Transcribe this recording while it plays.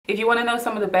If you want to know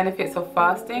some of the benefits of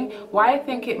fasting, why I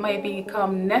think it may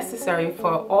become necessary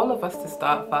for all of us to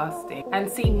start fasting, and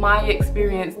see my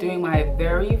experience doing my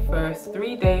very first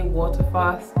 3-day water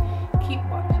fast, keep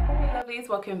watching. Hey lovelies,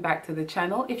 welcome back to the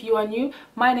channel. If you are new,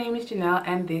 my name is Janelle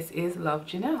and this is Love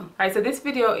Janelle. Alright, so this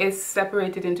video is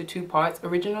separated into two parts.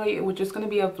 Originally it was just going to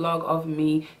be a vlog of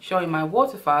me showing my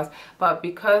water fast, but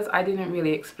because I didn't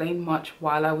really explain much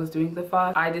while I was doing the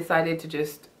fast, I decided to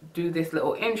just do this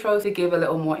little intro to give a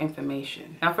little more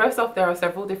information. Now first off, there are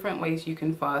several different ways you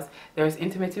can fast. There's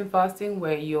intermittent fasting,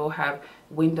 where you'll have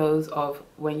windows of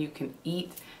when you can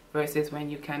eat versus when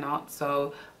you cannot.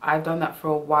 So I've done that for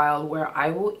a while, where I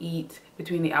will eat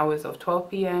between the hours of 12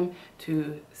 p.m.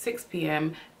 to 6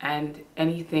 p.m. and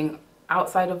anything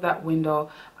outside of that window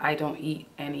I don't eat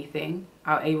anything.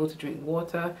 I'm able to drink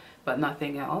water but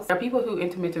nothing else. There are people who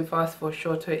intermittent fast for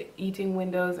shorter eating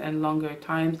windows and longer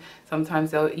times.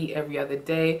 Sometimes they'll eat every other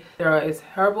day. There is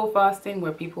herbal fasting,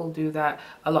 where people do that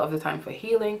a lot of the time for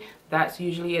healing. That's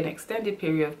usually an extended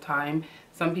period of time.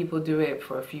 Some people do it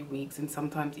for a few weeks and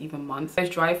sometimes even months. There's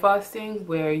dry fasting,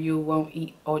 where you won't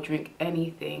eat or drink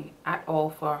anything at all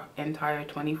for an entire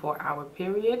 24-hour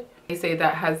period. They say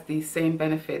that has the same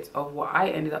benefits of what I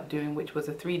ended up doing, which was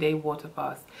a 3-day water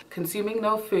fast. Consuming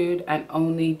no food and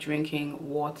only drinking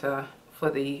water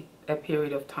for a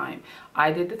period of time.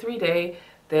 I did the 3-day.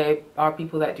 There are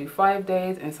people that do 5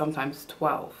 days and sometimes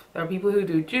 12. There are people who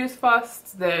do juice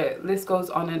fasts. The list goes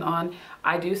on and on.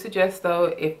 I do suggest though,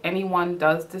 if anyone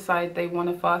does decide they want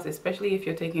to fast, especially if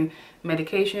you're taking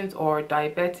medications or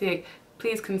diabetic,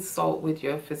 please consult with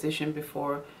your physician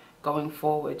before going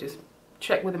forward. Just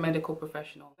check with a medical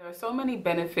professional. There are so many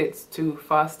benefits to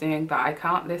fasting that I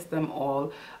can't list them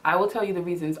all. I will tell you the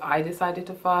reasons I decided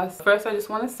to fast. First, I just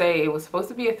want to say it was supposed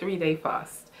to be a 3-day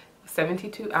fast.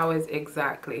 72 hours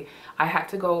exactly. I had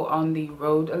to go on the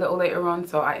road a little later on,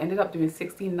 so I ended up doing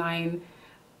 69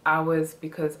 hours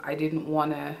because I didn't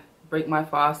want to break my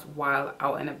fast while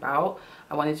out and about.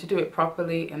 I wanted to do it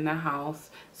properly in the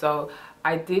house. So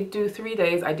I did do 3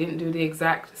 days. I didn't do the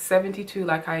exact 72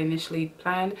 like I initially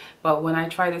planned, but when I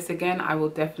try this again, I will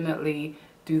definitely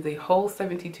do the whole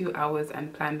 72 hours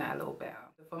and plan that a little better.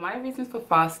 For my reasons for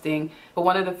fasting, but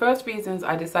one of the first reasons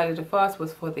I decided to fast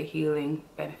was for the healing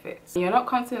benefits. You're not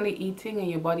constantly eating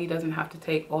and your body doesn't have to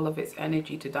take all of its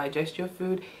energy to digest your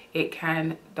food. It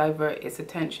can divert its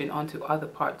attention onto other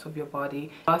parts of your body.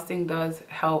 Fasting does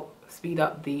help speed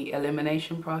up the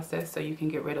elimination process, so you can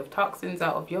get rid of toxins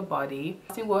out of your body.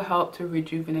 Fasting will help to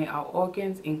rejuvenate our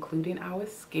organs, including our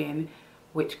skin,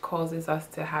 which causes us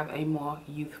to have a more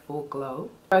youthful glow.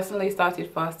 Personally started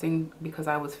fasting because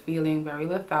I was feeling very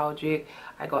lethargic.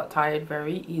 I got tired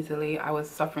very easily. I was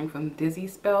suffering from dizzy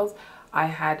spells. I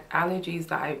had allergies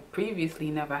that I previously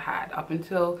never had. Up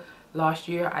until last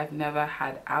year, I've never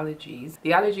had allergies.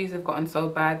 The allergies have gotten so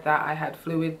bad that I had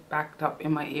fluid backed up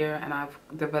in my ear and I've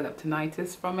developed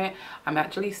tinnitus from it. I'm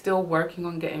actually still working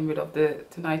on getting rid of the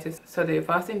tinnitus. So the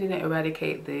fasting didn't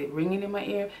eradicate the ringing in my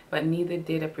ear, but neither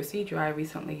did a procedure I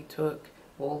recently took,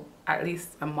 well, at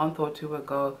least a month or two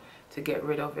ago, to get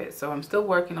rid of it. So I'm still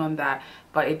working on that,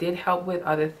 but it did help with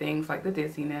other things like the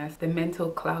dizziness, the mental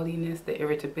cloudiness, the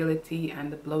irritability, and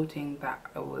the bloating that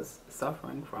I was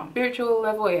suffering from. Spiritual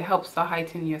level, it helps to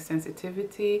heighten your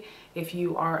sensitivity. If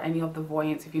you are any of the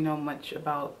voyants, if you know much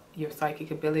about your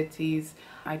psychic abilities,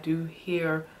 I do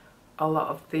hear a lot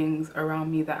of things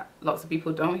around me that lots of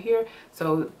people don't hear.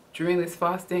 So during this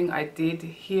fasting, I did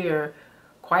hear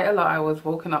quite a lot. I was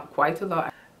woken up quite a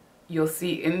lot. You'll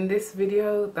see in this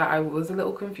video that I was a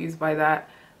little confused by that,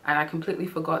 and I completely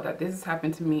forgot that this has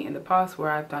happened to me in the past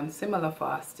where I've done similar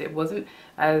fasts. It wasn't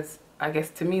as, I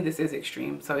guess to me this is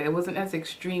extreme, so it wasn't as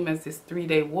extreme as this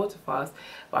 3-day water fast,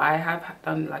 but I have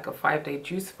done like a 5-day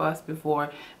juice fast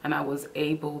before, and I was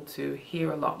able to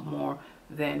hear a lot more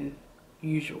than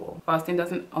usual. Fasting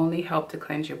doesn't only help to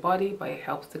cleanse your body, but it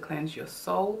helps to cleanse your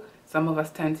soul. Some of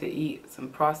us tend to eat some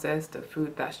processed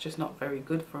food that's just not very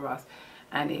good for us,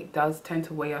 and it does tend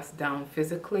to weigh us down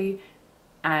physically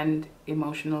and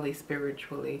emotionally,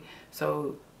 spiritually.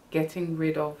 So getting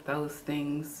rid of those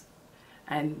things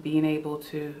and being able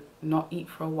to not eat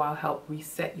for a while help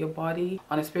reset your body.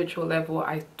 On a spiritual level,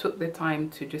 I took the time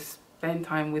to just spend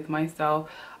time with myself.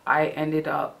 I ended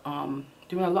up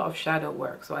doing a lot of shadow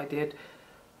work. So I did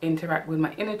interact with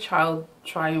my inner child,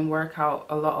 try and work out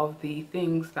a lot of the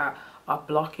things that are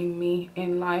blocking me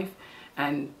in life,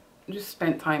 and just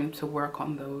spent time to work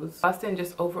on those. Fasting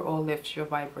just overall lifts your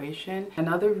vibration.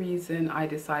 Another reason I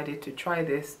decided to try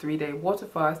this 3-day water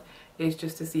fast is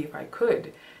just to see if I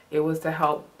could It was to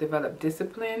help develop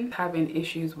discipline. Having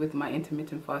issues with my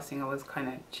intermittent fasting, I was kind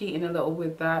of cheating a little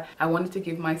with that. I wanted to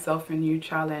give myself a new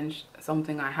challenge,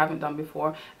 something I haven't done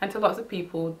before. And to lots of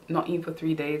people, not eating for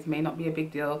 3 days may not be a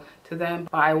big deal to them,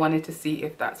 but I wanted to see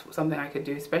if that's something I could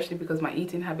do, especially because my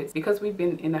eating habits, because we've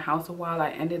been in the house a while,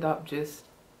 I ended up just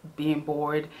being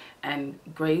bored and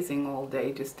grazing all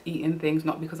day, just eating things,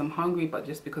 not because I'm hungry, but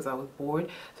just because I was bored.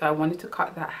 So I wanted to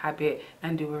cut that habit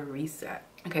and do a reset.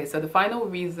 Okay, so the final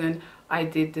reason I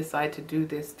did decide to do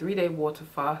this 3-day water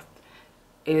fast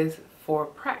is for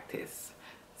practice.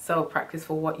 So practice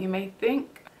for what you may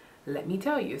think. Let me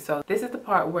tell you. So this is the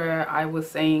part where I was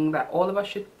saying that all of us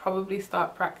should probably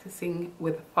start practicing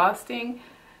with fasting.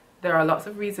 There are lots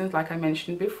of reasons, like I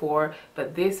mentioned before,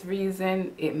 but this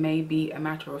reason, it may be a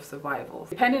matter of survival.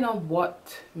 Depending on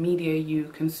what media you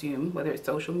consume, whether it's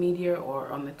social media or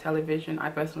on the television, I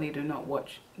personally do not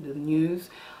watch the news,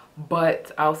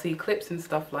 but I'll see clips and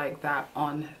stuff like that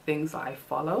on things I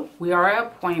follow. We are at a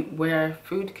point where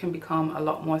food can become a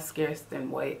lot more scarce than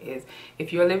what it is.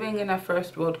 If you're living in a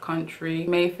first world country, you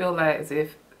may feel like as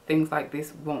if things like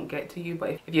this won't get to you, but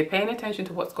if you're paying attention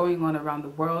to what's going on around the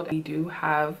world, we do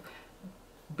have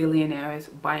billionaires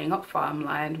buying up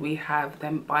farmland, we have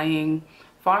them buying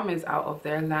farmers out of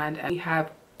their land, and we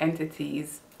have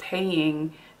entities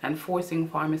paying and forcing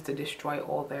farmers to destroy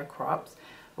all their crops.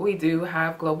 We do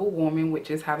have global warming, which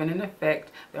is having an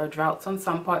effect. There are droughts on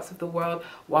some parts of the world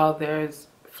while there's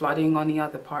flooding on the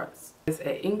other parts. There's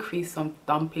an increase on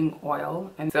dumping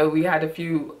oil, and so we had a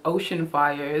few ocean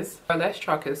fires. There are less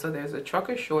truckers, so there's a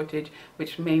trucker shortage,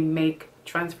 which may make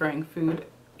transferring food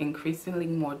increasingly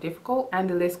more difficult, and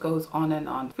the list goes on and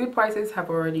on. Food prices have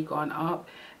already gone up,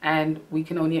 and we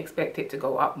can only expect it to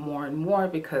go up more and more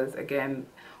because, again,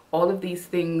 all of these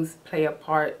things play a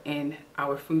part in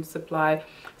our food supply.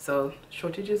 So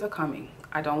shortages are coming.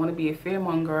 I don't want to be a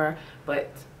fearmonger,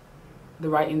 but the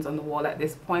writing's on the wall at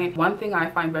this point. One thing I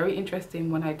find very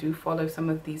interesting when I do follow some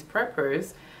of these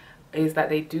preppers is that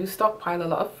they do stockpile a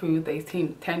lot of food. They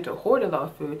tend to hoard a lot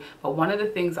of food, but one of the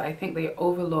things I think they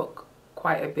overlook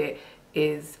quite a bit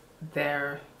is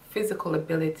their physical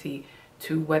ability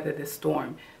to weather the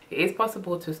storm. It is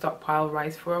possible to stockpile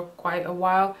rice for quite a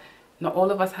while. Not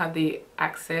all of us have the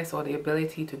access or the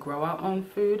ability to grow our own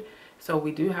food, so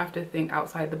we do have to think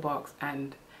outside the box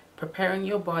and preparing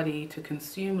your body to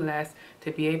consume less, to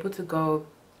be able to go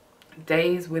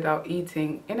days without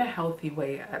eating in a healthy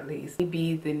way at least, may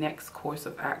be the next course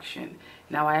of action.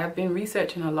 Now, I have been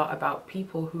researching a lot about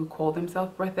people who call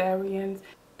themselves breatharians.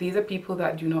 These are people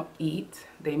that do not eat.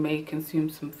 They may consume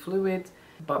some fluids,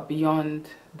 but beyond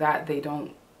that, they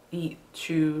don't eat,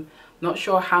 chew. Not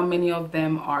sure how many of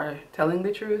them are telling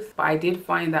the truth, but I did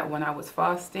find that when I was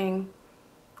fasting,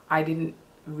 I didn't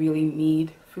really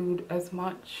need food as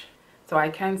much. So I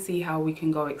can see how we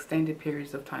can go extended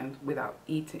periods of time without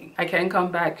eating. I can come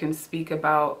back and speak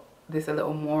about this a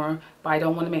little more, but I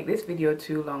don't want to make this video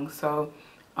too long. So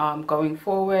going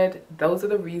forward, those are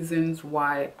the reasons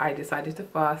why I decided to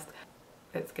fast.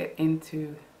 Let's get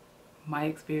into my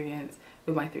experience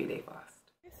with my 3-day fast.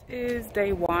 This is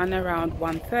day one, around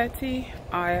 1:30.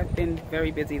 I have been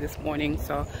very busy this morning,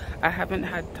 so I haven't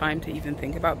had time to even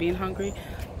think about being hungry.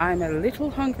 I'm a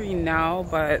little hungry now,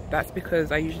 but that's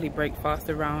because I usually break fast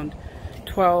around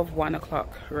 12, 1 o'clock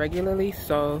regularly,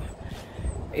 so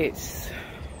it's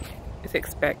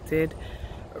expected.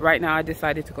 Right now I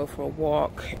decided to go for a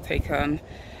walk, take a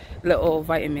little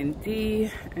vitamin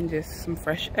D and just some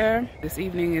fresh air. This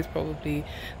evening is probably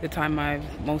the time I'm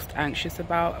most anxious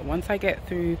about. Once I get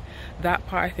through that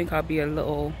part, I think I'll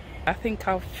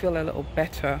feel a little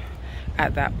better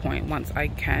at that point once I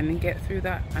can get through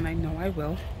that, and I know I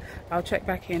will. I'll check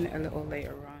back in a little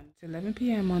later on. It's 11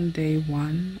 p.m. on day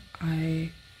one.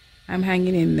 I'm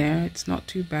hanging in there. It's not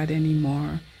too bad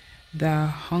anymore. The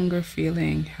hunger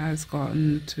feeling has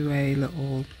gotten to a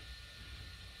little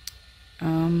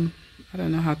I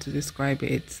don't know how to describe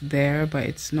it. It's there, but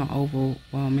it's not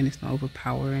overwhelming, it's not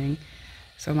overpowering.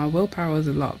 So my willpower is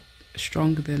a lot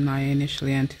stronger than I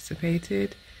initially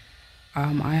anticipated.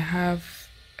 I have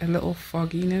a little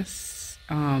fogginess,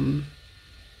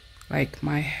 like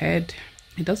my head,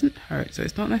 it doesn't hurt, so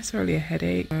it's not necessarily a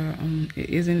headache. It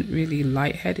isn't really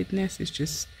lightheadedness, it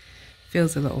just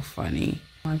feels a little funny.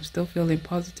 I'm still feeling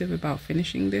positive about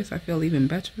finishing this. I feel even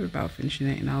better about finishing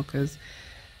it now because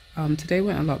today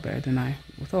went a lot better than I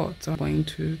thought. So I'm going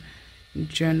to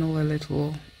journal a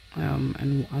little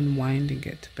and unwind and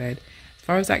get to bed. As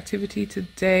far as activity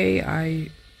today, I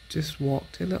just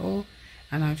walked a little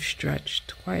and I've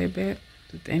stretched quite a bit.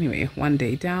 But anyway, 1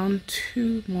 day down,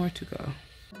 2 more to go.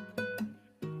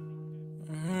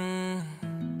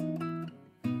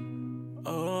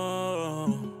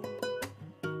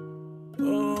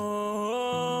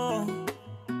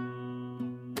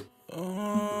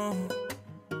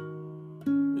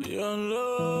 Your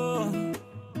love.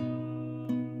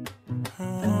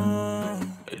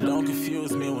 It don't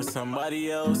confuse me with somebody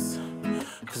else.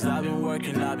 Cause I've been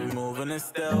working, I've been moving in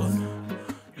stealth.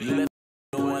 You let me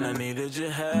go when I needed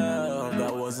your help.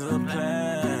 That wasn't a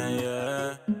plan,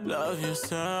 yeah. Love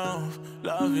yourself,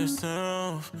 love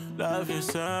yourself, love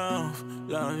yourself,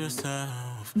 love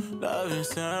yourself, love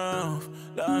yourself,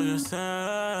 love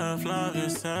yourself, love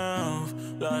yourself,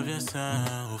 love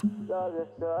yourself, love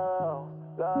yourself,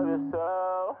 love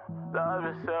yourself, love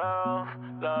yourself,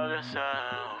 love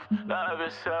yourself, love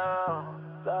yourself,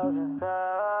 love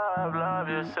yourself, love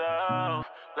yourself,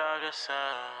 love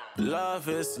yourself. Love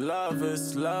is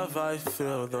love, I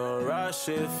feel the rush,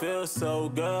 it feels so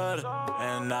good.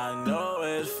 And I know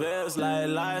it feels like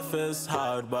life is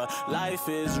hard, but life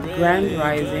is really Grand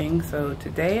rising. So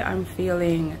today I'm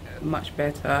feeling much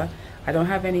better. I don't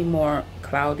have any more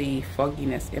cloudy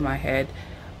fogginess in my head.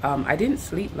 I didn't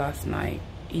sleep last night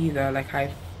either. Like,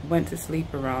 I went to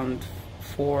sleep around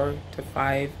 4 to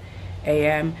 5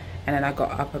 a.m. and then I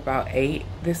got up about 8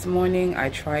 this morning. I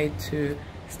tried to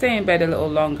stay in bed a little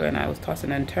longer and I was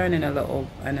tossing and turning a little,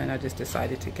 and then I just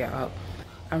decided to get up.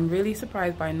 I'm really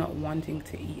surprised by not wanting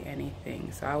to eat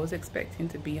anything. So I was expecting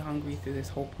to be hungry through this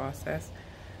whole process.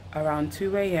 Around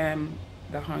 2 a.m.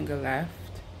 the hunger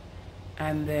left,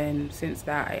 and then since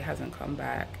that it hasn't come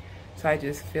back. So I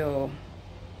just feel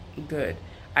good.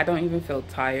 I don't even feel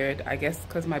tired. I guess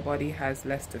because my body has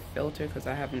less to filter because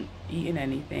I haven't eaten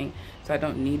anything, so I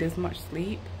don't need as much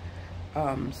sleep.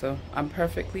 So I'm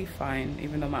perfectly fine,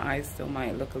 even though my eyes still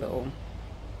might look a little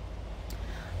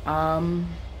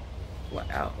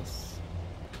what else?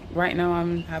 Right now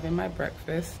I'm having my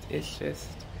breakfast. It's just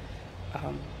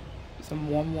some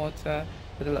warm water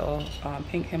with a little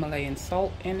pink Himalayan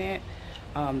salt in it.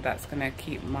 That's gonna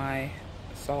keep my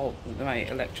salt, my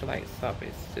electrolytes up.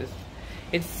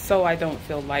 It's so I don't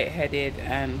feel lightheaded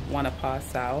and want to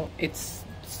pass out. It's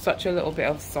such a little bit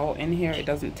of salt in here. It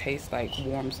doesn't taste like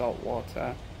warm salt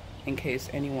water, in case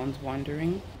anyone's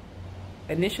wondering.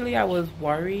 Initially I was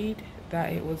worried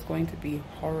that it was going to be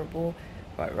horrible,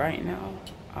 but right now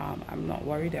I'm not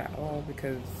worried at all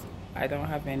because I don't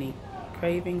have any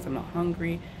cravings. I'm not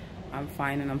hungry. I'm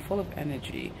fine and I'm full of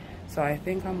energy. So I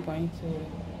think I'm going to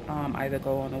either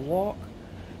go on a walk,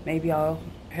 maybe I'll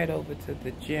head over to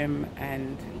the gym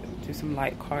and do some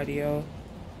light cardio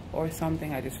or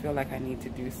something. I just feel like I need to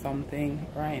do something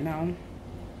right now.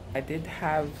 I did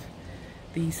have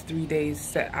these 3 days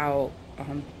set out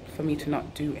for me to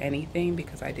not do anything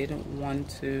because I didn't want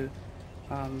to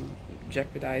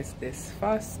jeopardize this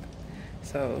fast.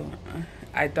 So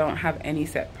I don't have any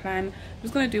set plan. I'm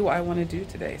just gonna do what I want to do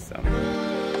today. So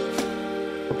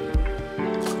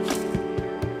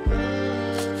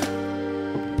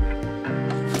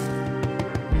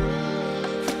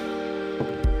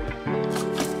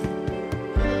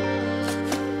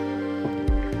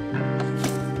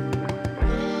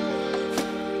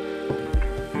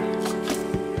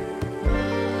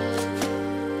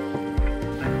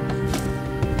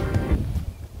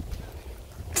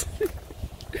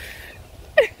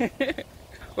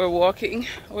we're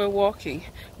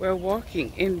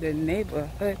walking in the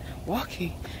neighborhood,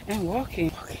 walking,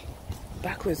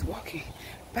 backwards walking,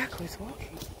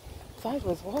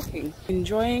 sideways walking,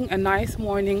 enjoying a nice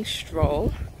morning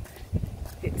stroll.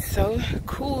 It's so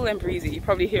cool and breezy. You're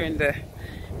probably hearing the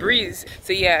breeze.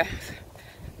 So yeah,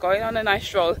 going on a nice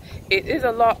stroll. It is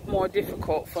a lot more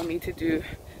difficult for me to do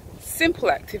simple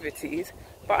activities,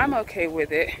 but I'm okay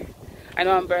with it. I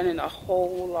know I'm burning a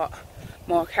whole lot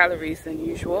more calories than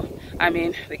usual. I'm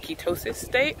in the ketosis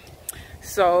state,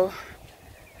 so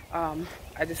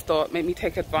I just thought maybe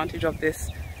take advantage of this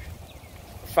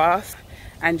fast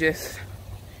and just,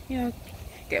 you know,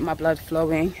 get my blood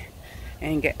flowing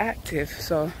and get active.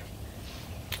 So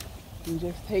I'm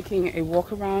just taking a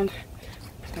walk around.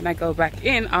 When I go back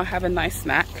in, I'll have a nice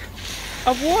snack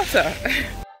of water.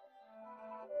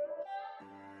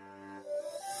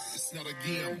 It's not a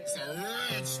game, it's a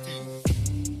rich thing.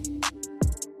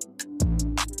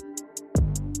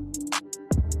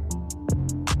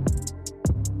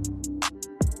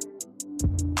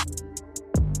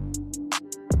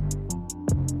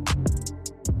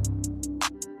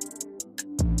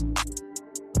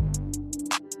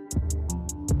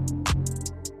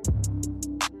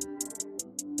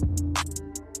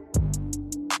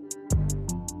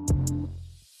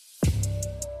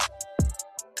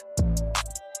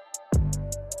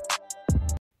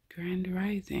 Grand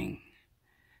rising.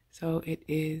 So it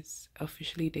is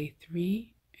officially day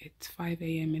 3. It's 5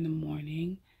 a.m. in the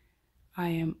morning. I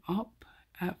am up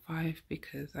at 5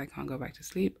 because I can't go back to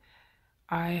sleep.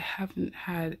 I haven't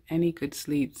had any good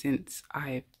sleep since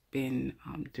I been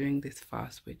doing this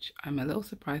fast, which I'm a little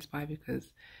surprised by,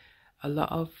 because a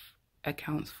lot of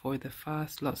accounts for the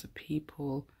fast, lots of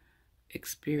people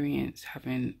experience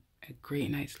having a great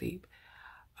night's sleep.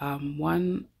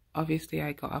 One, obviously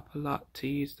I got up a lot to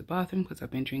use the bathroom because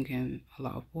I've been drinking a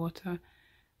lot of water,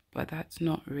 but that's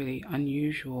not really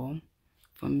unusual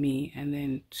for me. And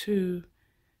then two,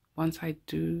 once I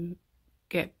do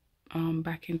get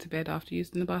back into bed after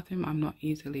using the bathroom, I'm not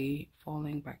easily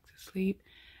falling back to sleep.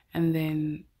 And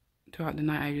then throughout the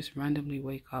night I just randomly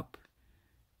wake up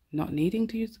not needing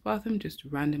to use the bathroom, just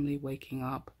randomly waking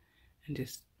up and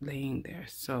just laying there.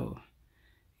 So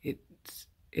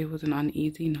it was an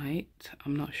uneasy night.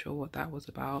 I'm not sure what that was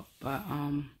about, but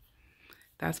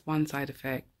that's one side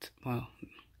effect. Well,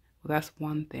 that's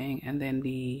one thing. And then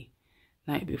the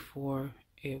night before,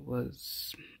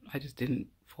 I just didn't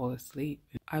fall asleep.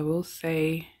 I will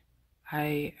say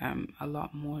I am a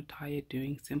lot more tired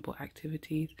doing simple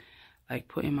activities like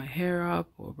putting my hair up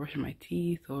or brushing my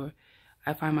teeth, or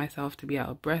I find myself to be out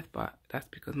of breath, but that's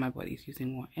because my body's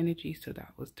using more energy, so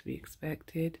that was to be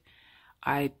expected.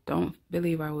 I don't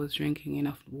believe I was drinking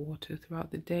enough water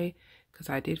throughout the day, because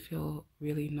I did feel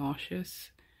really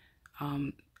nauseous,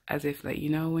 as if, like, you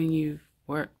know, when you've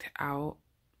worked out,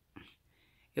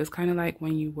 it was kind of like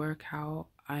when you work out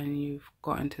and you've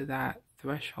gotten to that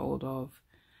threshold of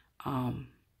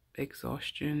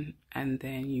exhaustion, and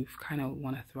then you kind of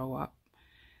want to throw up.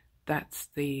 That's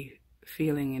the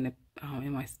feeling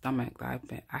in my stomach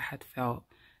that I had felt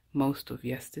most of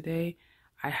yesterday.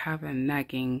 I have a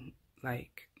nagging,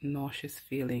 like, nauseous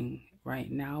feeling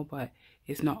right now, but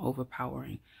it's not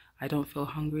overpowering. I don't feel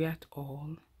hungry at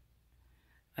all.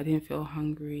 I didn't feel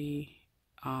hungry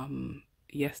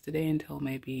yesterday until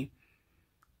maybe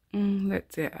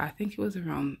let's say, I think it was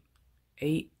around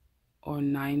 8 or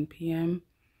 9 p.m.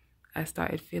 I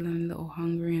started feeling a little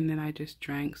hungry, and then I just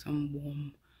drank some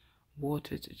warm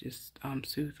water to just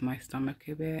soothe my stomach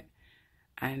a bit.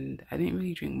 And I didn't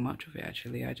really drink much of it,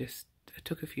 actually. I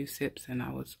took a few sips and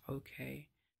I was okay.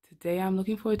 Today I'm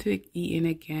looking forward to eating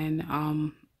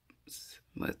again.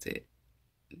 What's it,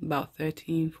 about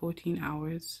 13-14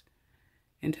 hours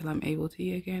until I'm able to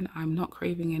eat again. I'm not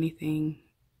craving anything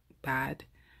bad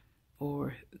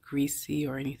or greasy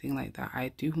or anything like that.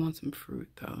 I do want some fruit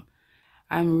though.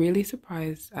 I'm really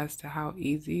surprised as to how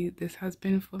easy this has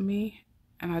been for me,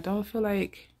 and I don't feel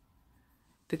like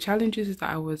the challenges that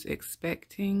I was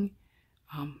expecting,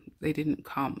 they didn't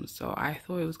come. So I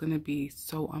thought it was going to be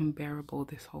so unbearable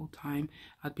this whole time.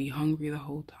 I'd be hungry the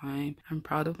whole time. I'm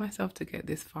proud of myself to get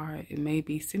this far. It may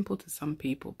be simple to some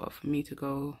people, but for me to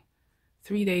go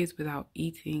 3 days without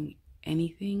eating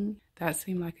anything, that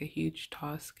seemed like a huge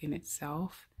task in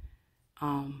itself.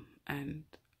 And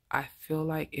I feel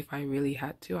like if I really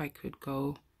had to, I could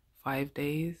go 5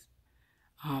 days,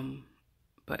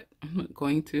 but I'm not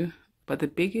going to. But the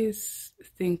biggest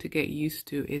thing to get used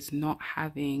to is not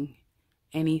having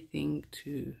anything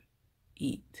to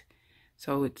eat.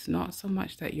 So it's not so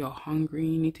much that you're hungry,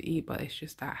 you need to eat, but it's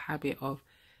just that habit of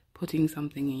putting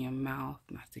something in your mouth,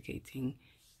 masticating,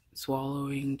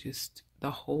 swallowing, just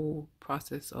the whole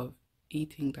process of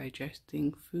eating,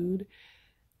 digesting food.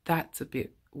 That's a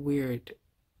bit weird,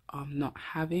 not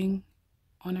having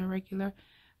on a regular.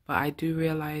 But I do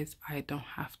realize I don't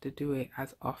have to do it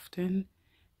as often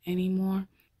anymore.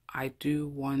 I do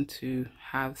want to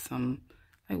have some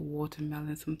like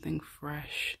watermelon, something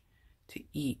fresh to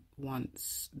eat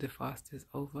once the fast is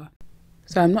over.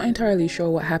 So I'm not entirely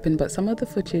sure what happened, but some of the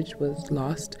footage was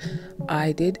lost.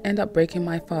 I did end up breaking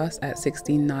my fast at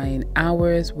 69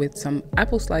 hours with some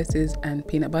apple slices and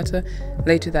peanut butter.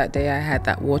 Later that day I had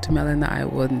that watermelon that I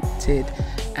wanted,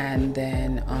 and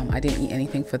then I didn't eat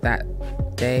anything for that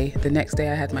day. The next day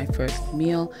I had my first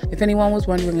meal. If anyone was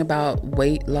wondering about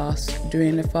weight loss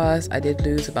during the fast, I did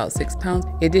lose about 6 pounds.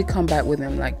 It did come back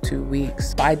within like 2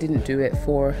 weeks, but I didn't do it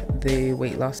for the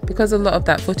weight loss because a lot of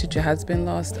that footage has been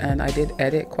lost, and I did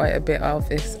edit quite a bit of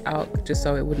this out just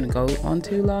so it wouldn't go on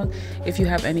too long. If you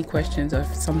have any questions or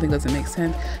if something doesn't make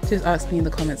sense, just ask me in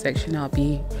the comment section. I'll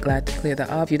be glad to clear that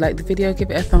up. If you like the video, give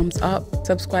it a thumbs up,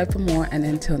 subscribe for more, and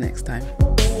until next time.